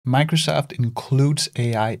Microsoft includes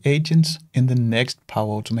AI agents in the next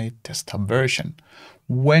Power Automate desktop version.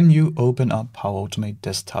 When you open up Power Automate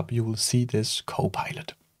desktop, you will see this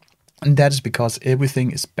Copilot. And that is because everything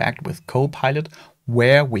is backed with Copilot,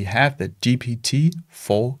 where we have the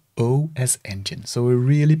GPT-4o as engine. So a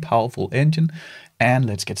really powerful engine. And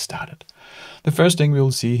let's get started. The first thing we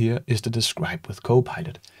will see here is to describe with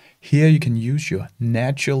Copilot. Here you can use your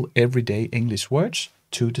natural everyday English words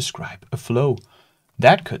to describe a flow.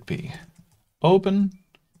 That could be open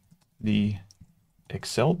the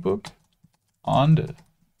Excel book on the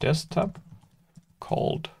desktop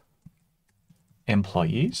called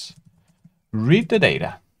employees, read the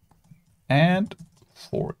data, and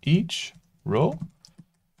for each row,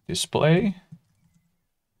 display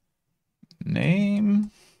name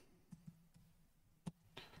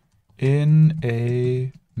in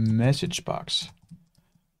a message box.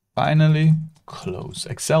 Finally, close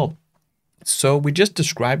Excel. So we just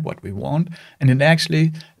describe what we want, and it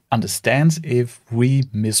actually understands if we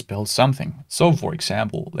misspell something. So for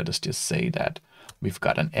example, let us just say that we've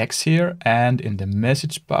got an X here, and in the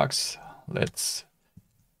message box, let's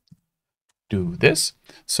do this.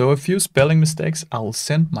 So a few spelling mistakes, I'll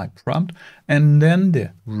send my prompt, and then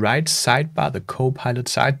the right sidebar, the Copilot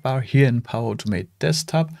sidebar here in Power Automate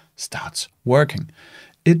Desktop starts working.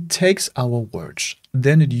 It takes our words,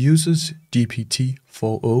 then it uses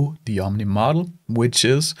GPT-4o, the Omni model, which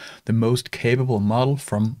is the most capable model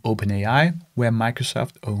from OpenAI, where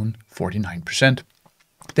Microsoft own 49%.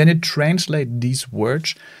 Then it translates these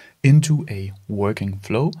words into a working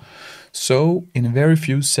flow. So in a very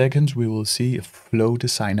few seconds, we will see a flow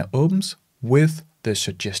designer opens with the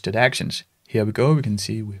suggested actions. Here we go, we can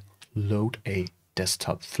see we load a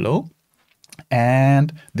desktop flow,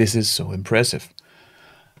 and this is so impressive.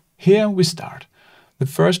 Here we start. The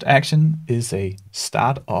first action is a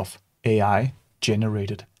start of AI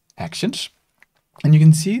generated actions. And you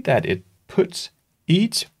can see that it puts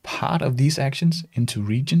each part of these actions into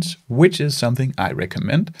regions, which is something I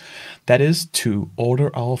recommend. That is to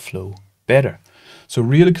order our flow better. So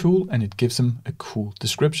really cool, and it gives them a cool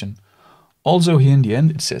description. Also here in the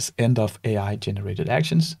end, it says end of AI generated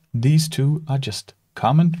actions. These two are just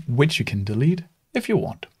comment, which you can delete if you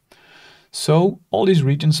want. So all these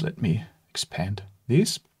regions, let me expand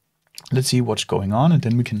these. Let's see what's going on, and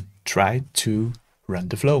then we can try to run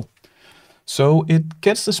the flow. So it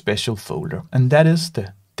gets the special folder, and that is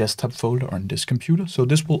the desktop folder on this computer. So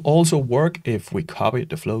this will also work if we copy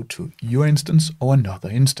the flow to your instance or another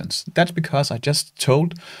instance. That's because I just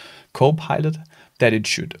told Copilot that it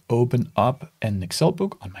should open up an Excel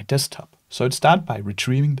book on my desktop. So it starts by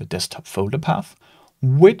retrieving the desktop folder path,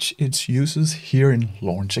 which it uses here in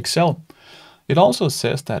Launch Excel. It also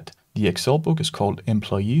says that the Excel book is called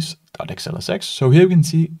employees.xlsx. So here you can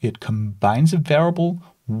see it combines a variable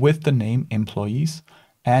with the name employees,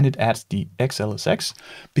 and it adds the XLSX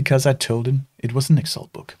because I told him it was an Excel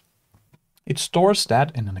book. It stores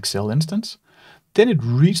that in an Excel instance. Then it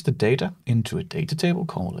reads the data into a data table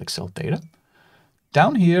called Excel data.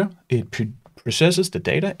 Down here, it processes the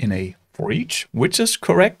data in a for each, which is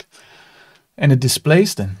correct. And it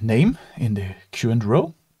displays the name in the current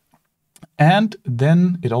row. And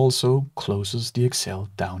then it also closes the Excel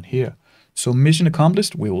down here. So mission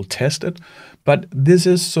accomplished, we will test it. But this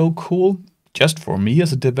is so cool. Just for me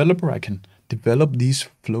as a developer, I can develop these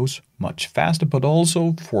flows much faster, but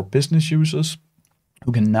also for business users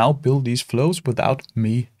who can now build these flows without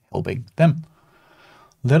me helping them.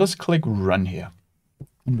 Let us click run here,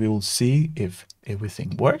 and we will see if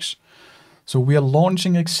everything works. So we are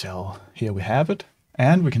launching Excel. Here we have it,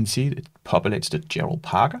 and we can see it populates the Gerald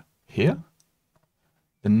Parker here.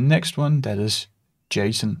 The next one, that is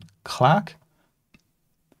Jason Clark,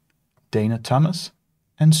 Dana Thomas,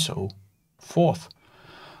 and so forth.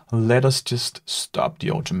 Let us just stop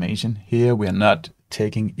the automation. Here we are not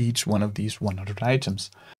taking each one of these 100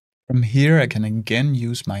 items. From here I can again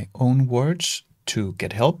use my own words to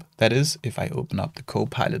get help. That is, if I open up the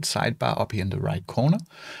Copilot sidebar up here in the right corner,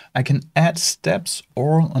 I can add steps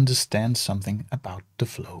or understand something about the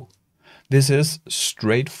flow. This is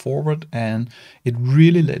straightforward, and it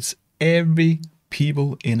really lets every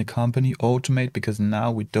people in a company automate, because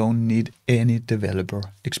now we don't need any developer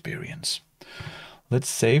experience. Let's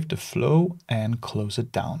save the flow and close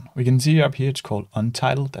it down. We can see up here it's called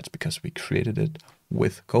Untitled. That's because we created it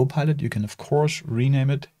with Copilot. You can of course rename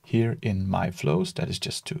it here in My Flows. That is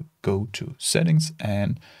just to go to settings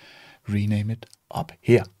and rename it up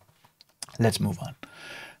here. Let's move on.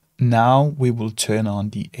 now we will turn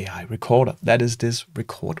on the AI recorder. That is this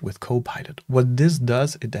record with Copilot. What this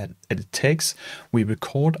does is that we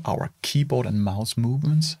record our keyboard and mouse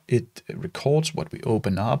movements. It records what we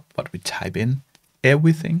open up, what we type in,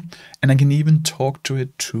 everything. And I can even talk to it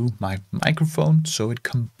through my microphone. So it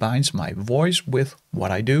combines my voice with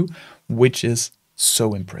what I do, which is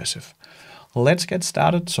so impressive. Let's get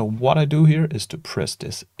started. So what I do here is to press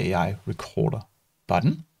this AI recorder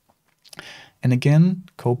button. And again,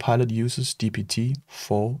 Copilot uses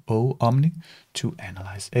GPT-4o Omni to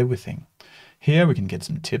analyze everything. Here we can get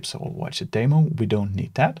some tips or watch a demo. We don't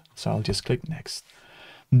need that, so I'll just click next.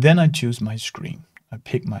 Then I choose my screen. I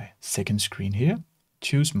pick my second screen here,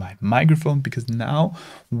 choose my microphone, because now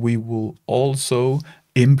we will also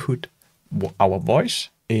input our voice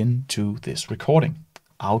into this recording.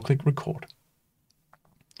 I'll click record.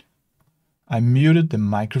 I muted the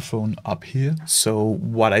microphone up here, so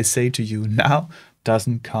what I say to you now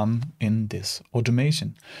doesn't come in this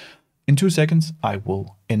automation. In 2 seconds, I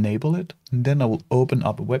will enable it, and then I will open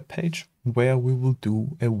up a web page where we will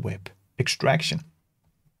do a web extraction.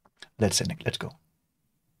 Let's go.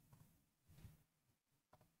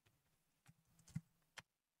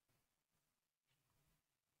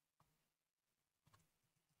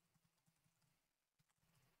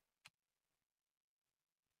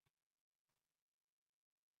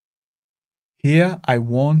 Here I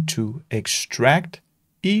want to extract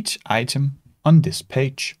each item on this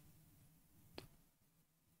page.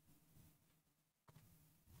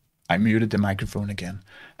 I muted the microphone again.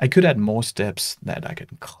 I could add more steps that I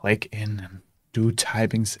could click in and do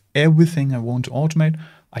typings. Everything I want to automate,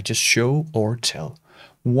 I just show or tell.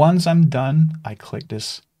 Once I'm done, I click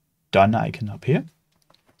this done icon up here.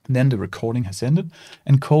 Then the recording has ended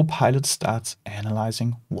and Copilot starts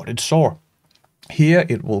analyzing what it saw. Here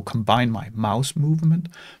it will combine my mouse movement,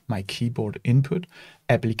 my keyboard input,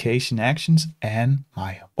 application actions, and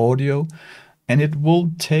my audio. And it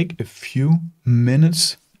will take a few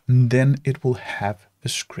minutes, and then it will have a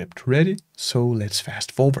script ready. So let's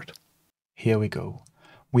fast forward. Here we go.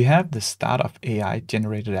 We have the start of AI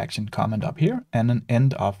generated action comment up here and an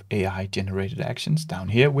end of AI generated actions down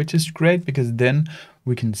here, which is great because then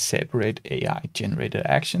we can separate AI generated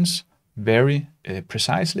actions very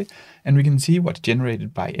precisely, and we can see what's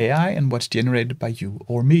generated by AI and what's generated by you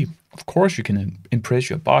or me. Of course, you can impress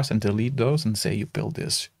your boss and delete those and say you build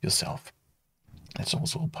this yourself. That's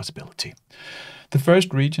also a possibility. The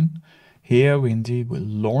first region, here we indeed will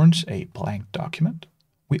launch a blank document.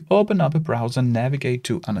 We open up a browser, navigate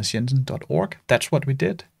to andersjensen.org. That's what we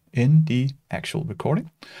did in the actual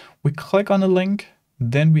recording. We click on a link,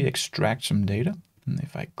 then we extract some data. And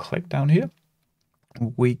if I click down here,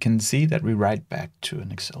 we can see that we write back to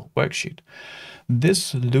an Excel worksheet.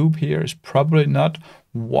 This loop here is probably not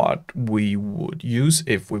what we would use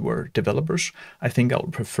if we were developers. I think I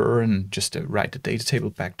would prefer and just write the data table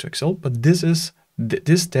back to Excel, but this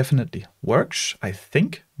definitely works, I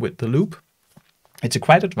think, with the loop. It's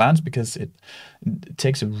quite advanced because it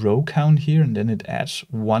takes a row count here and then it adds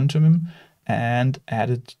one to them and add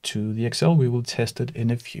it to the Excel. We will test it in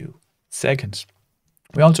a few seconds.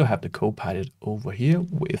 We also have the Copilot over here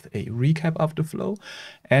with a recap of the flow,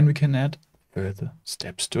 and we can add further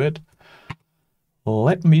steps to it.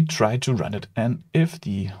 Let me try to run it, and if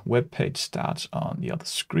the web page starts on the other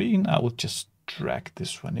screen, I will just drag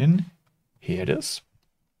this one in. Here it is.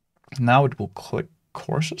 Now it will click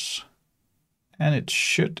courses, and it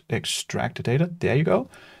should extract the data. There you go.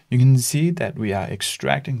 You can see that we are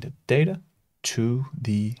extracting the data to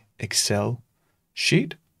the Excel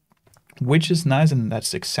sheet, which is nice, and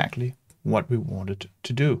that's exactly what we wanted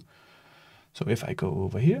to do. So if I go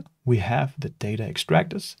over here, we have the data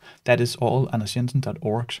extractors. That is all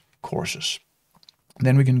andersjensen.org courses.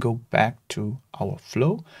 Then we can go back to our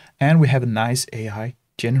flow, and we have a nice AI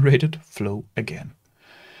generated flow again.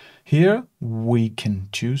 Here we can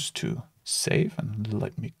choose to save, and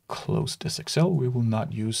let me close this Excel. We will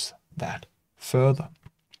not use that further.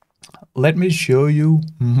 Let me show you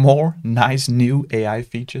more nice new AI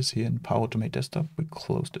features here in Power Automate Desktop. We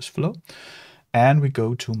close this flow and we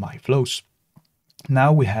go to My Flows.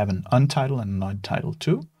 Now we have an untitled and an untitled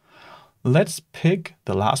 2. Let's pick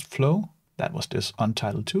the last flow, that was this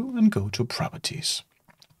untitled 2, and go to Properties.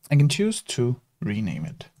 I can choose to rename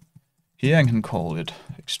it. Here I can call it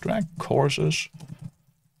Extract Courses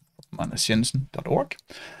andersjensen.org.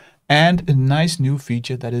 And a nice new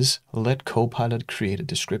feature that is let Copilot create a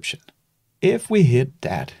description. If we hit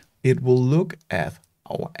that, it will look at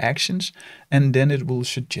our actions and then it will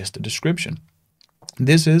suggest a description.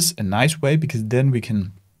 This is a nice way because then we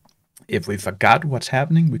can If we forgot what's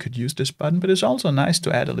happening, we could use this button, but it's also nice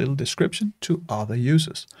to add a little description to other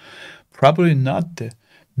users. Probably not the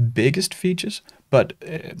biggest features, but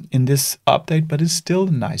in this update, but it's still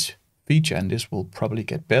a nice feature, and this will probably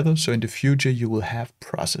get better. So in the future, you will have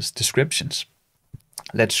process descriptions.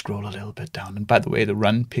 Let's scroll a little bit down. And by the way, the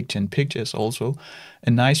run picture in picture is also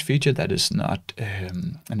a nice feature that is not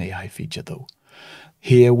an AI feature though.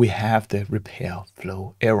 Here we have the repair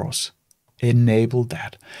flow errors. Enable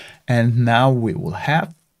that. And now we will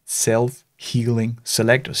have self-healing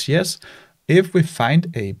selectors. Yes, if we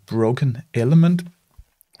find a broken element,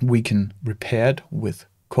 we can repair it with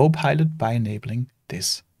Copilot by enabling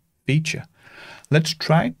this feature. Let's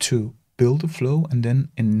try to build a flow and then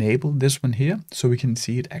enable this one here so we can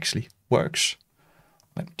see it actually works.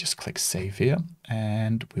 Let me just click save here,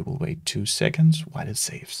 and we will wait 2 seconds while it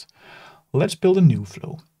saves. Let's build a new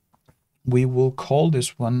flow. We will call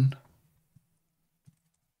this one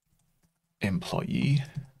employee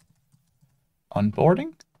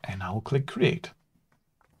onboarding, and I'll click create.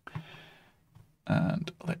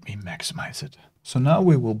 And let me maximize it. So now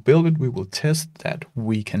we will build it. We will test that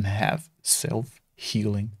we can have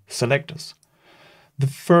self-healing selectors. The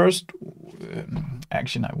first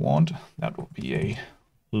action I want, that will be a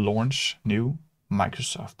launch new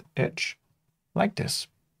Microsoft Edge like this.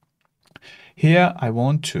 Here I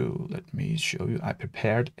want to, let me show you, I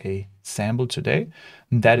prepared a sample today,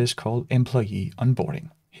 and that is called employee onboarding.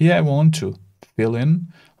 Here I want to fill in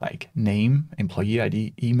like name, employee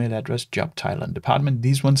ID, email address, job title, and department.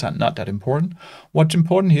 These ones are not that important. What's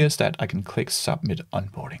important here is that I can click submit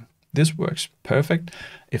onboarding. This works perfect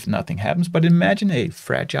if nothing happens, but imagine a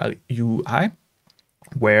fragile UI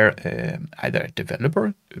where either a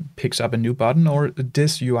developer picks up a new button or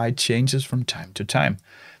this UI changes from time to time.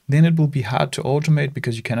 Then it will be hard to automate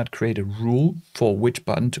because you cannot create a rule for which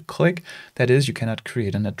button to click. That is, you cannot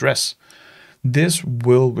create an address. This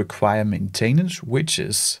will require maintenance, which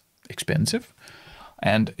is expensive,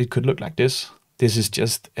 and it could look like this. This is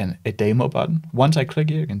just a demo button. Once I click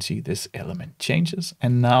here, you can see this element changes,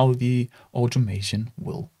 and now the automation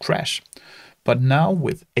will crash. But now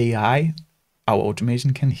with AI, our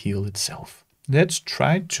automation can heal itself. Let's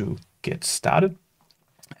try to get started,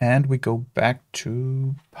 and we go back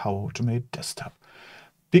to Power Automate Desktop.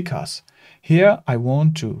 Because here I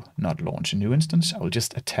want to not launch a new instance, I will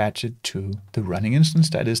just attach it to the running instance,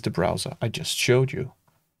 that is the browser I just showed you.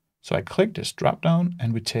 So I click this drop down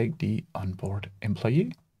and we take the onboard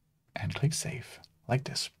employee and click save like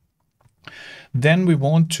this. Then we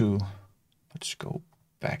want to, let's go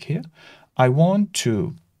back here. I want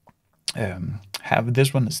to have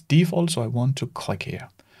this one as default, so I want to click here.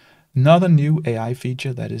 Another new AI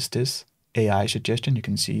feature, that is this AI suggestion. You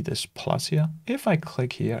can see this plus here. If I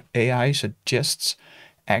click here, AI suggests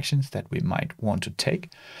actions that we might want to take.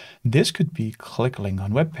 This could be click link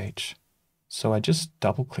on web page. So I just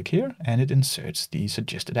double click here and it inserts the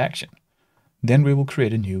suggested action. Then we will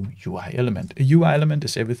create a new UI element. A UI element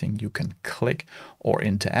is everything you can click or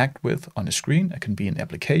interact with on a screen. It can be in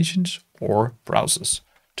applications or browsers.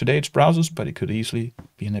 Today it's browsers, but it could easily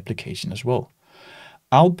be an application as well.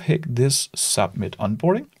 I'll pick this submit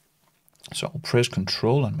onboarding. So I'll press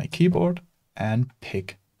Control on my keyboard and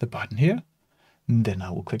pick the button here. And then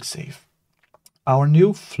I will click Save. Our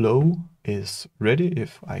new flow is ready.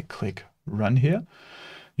 If I click Run here,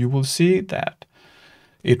 you will see that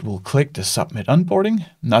it will click the Submit Onboarding.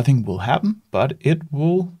 Nothing will happen, but it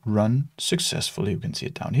will run successfully. You can see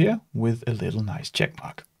it down here with a little nice check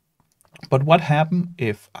mark. But what happens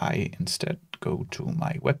if I instead go to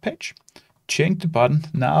my web page? Change the button.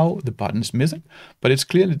 Now the button is missing, but it's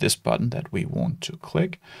clearly this button that we want to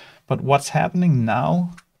click. But what's happening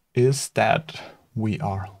now is that we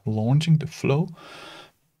are launching the flow.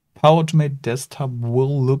 Power Automate Desktop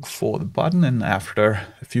will look for the button, and after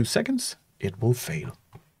a few seconds, it will fail.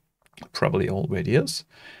 Probably already is.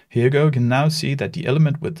 Here you go. You can now see that the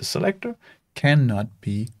element with the selector cannot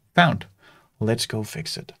be found. Let's go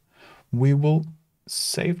fix it. We will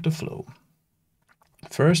save the flow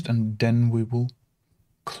first, and then we will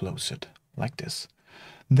close it like this.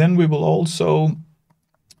 Then we will also,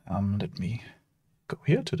 let me go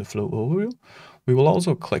here to the flow overview. We will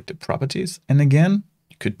also click the properties. And again,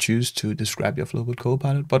 you could choose to describe your flow with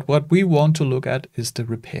Copilot, but what we want to look at is the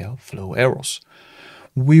repair flow errors.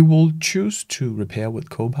 We will choose to repair with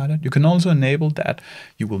Copilot. You can also enable that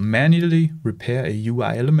you will manually repair a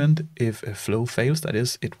UI element if a flow fails, that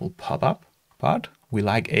is, it will pop up. But we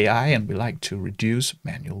like AI and we like to reduce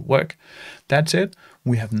manual work. That's it.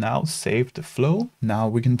 We have now saved the flow. Now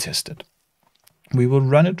we can test it. We will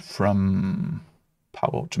run it from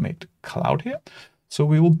Power Automate Cloud here. So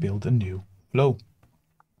we will build a new flow.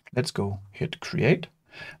 Let's go hit create.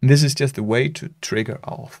 And this is just a way to trigger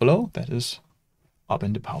our flow that is up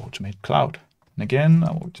in the Power Automate cloud. And again,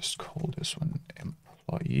 I will just call this one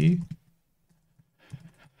employee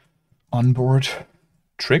onboard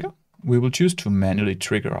trigger. We will choose to manually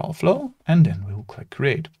trigger our flow, and then we will click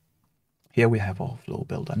create. Here we have our flow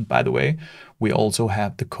built. And by the way, we also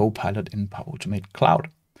have the Copilot in Power Automate cloud.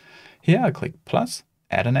 Here I click plus,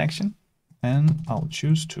 add an action, and I'll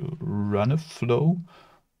choose to run a flow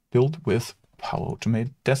built with Power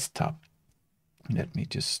Automate desktop. Let me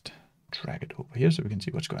just drag it over here so we can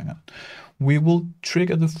see what's going on. We will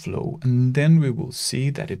trigger the flow, and then we will see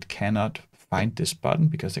that it cannot find this button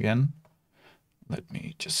because, again, let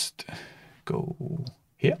me just go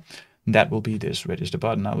here. That will be this register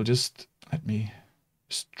button. I will just, let me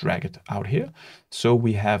just drag it out here. So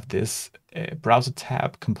we have this browser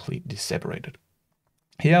tab completely separated.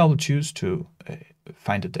 Here I will choose to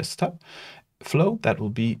find a desktop flow. That will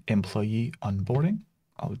be employee onboarding.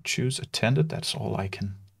 I'll choose attended. That's all I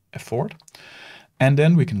can afford. And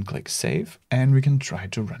then we can click save and we can try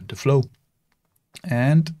to run the flow.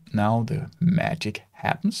 And now the magic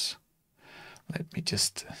happens. Let me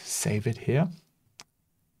just save it here.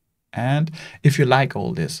 And if you like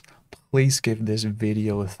all this, please give this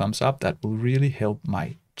video a thumbs up. That will really help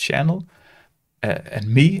my channel and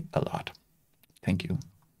me a lot. Thank you.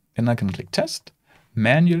 And I can click test,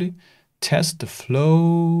 manually test the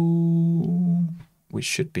flow. We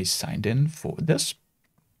should be signed in for this.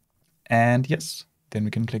 And yes, then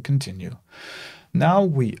we can click continue. Now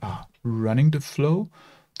we are running the flow.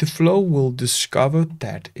 The flow will discover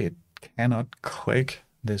that it cannot click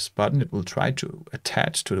this button. It will try to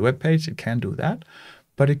attach to the web page. It can do that,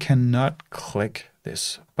 but it cannot click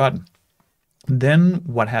this button. Then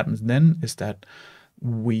what happens then is that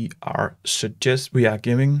we are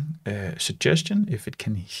giving a suggestion if it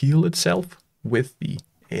can heal itself with the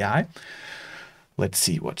AI. Let's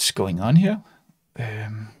see what's going on here.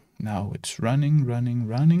 Now it's running.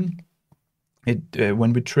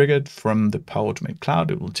 When we trigger it from the Power Automate cloud,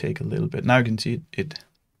 it will take a little bit. Now you can see it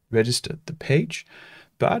registered the page,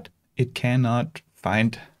 but it cannot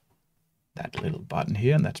find that little button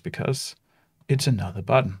here, and that's because it's another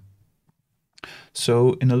button.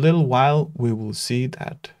 So in a little while, we will see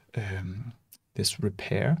that this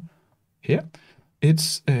repair here,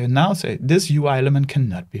 it's now say this UI element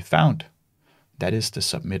cannot be found. That is the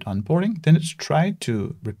submit onboarding. Then it's tried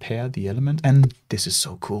to repair the element, and this is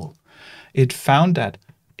so cool. It found that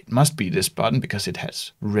it must be this button because it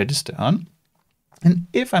has register on. And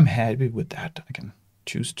if I'm happy with that, I can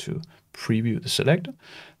choose to preview the selector.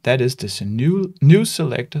 That is this new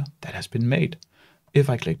selector that has been made. If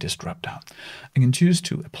I click this drop down, I can choose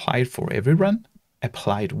to apply it for every run,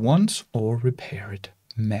 apply it once, or repair it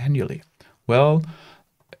manually. Well,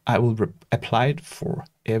 I will apply it for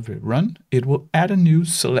every run. It will add a new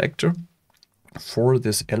selector for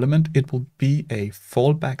this element. It will be a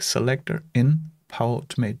fallback selector in Power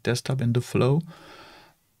Automate desktop in the flow.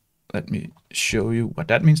 Let me show you what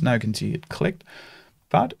that means. Now you can see it clicked.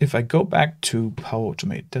 But if I go back to Power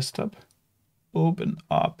Automate desktop, open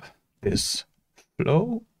up this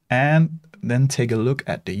flow, and then take a look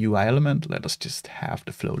at the UI element. Let us just have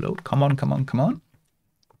the flow load. Come on.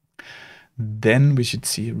 Then we should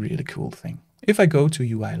see a really cool thing. If I go to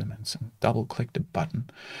UI elements and double click the button,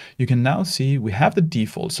 you can now see we have the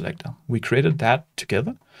default selector. We created that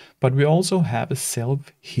together, but we also have a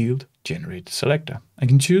self-healed generated selector. I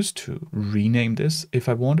can choose to rename this if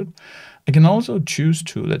I wanted. I can also choose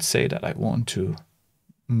to, let's say that I want to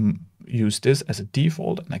use this as a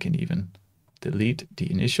default, and I can even delete the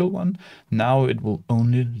initial one. Now it will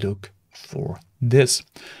only look for this.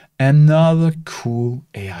 Another cool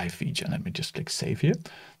AI feature. Let me just click save here.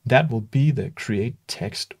 That will be the create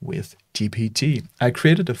text with GPT. I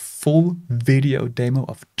created a full video demo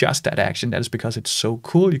of just that action. That is because it's so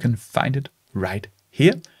cool. You can find it right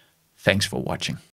here. Thanks for watching.